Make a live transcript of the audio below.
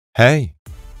Hey,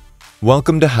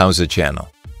 welcome to Howza Channel.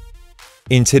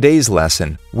 In today's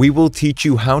lesson, we will teach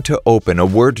you how to open a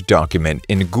Word document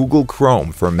in Google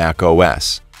Chrome for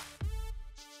macOS.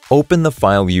 Open the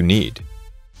file you need.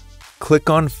 Click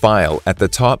on File at the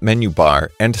top menu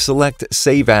bar and select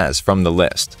Save As from the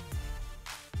list.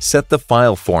 Set the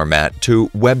file format to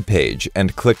Web Page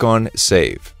and click on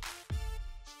Save.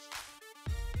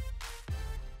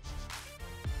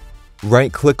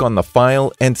 Right-click on the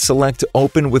file and select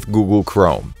Open with Google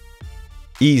Chrome.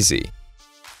 Easy.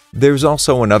 There's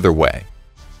also another way.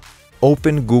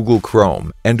 Open Google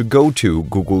Chrome and go to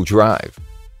Google Drive.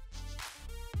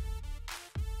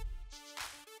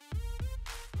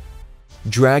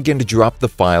 Drag and drop the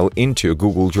file into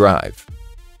Google Drive.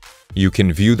 You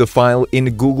can view the file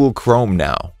in Google Chrome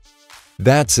now.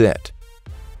 That's it.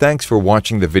 Thanks for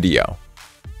watching the video.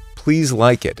 Please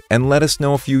like it and let us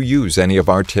know if you use any of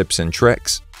our tips and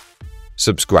tricks.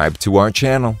 Subscribe to our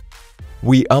channel.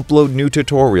 We upload new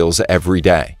tutorials every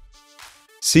day.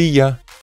 See ya!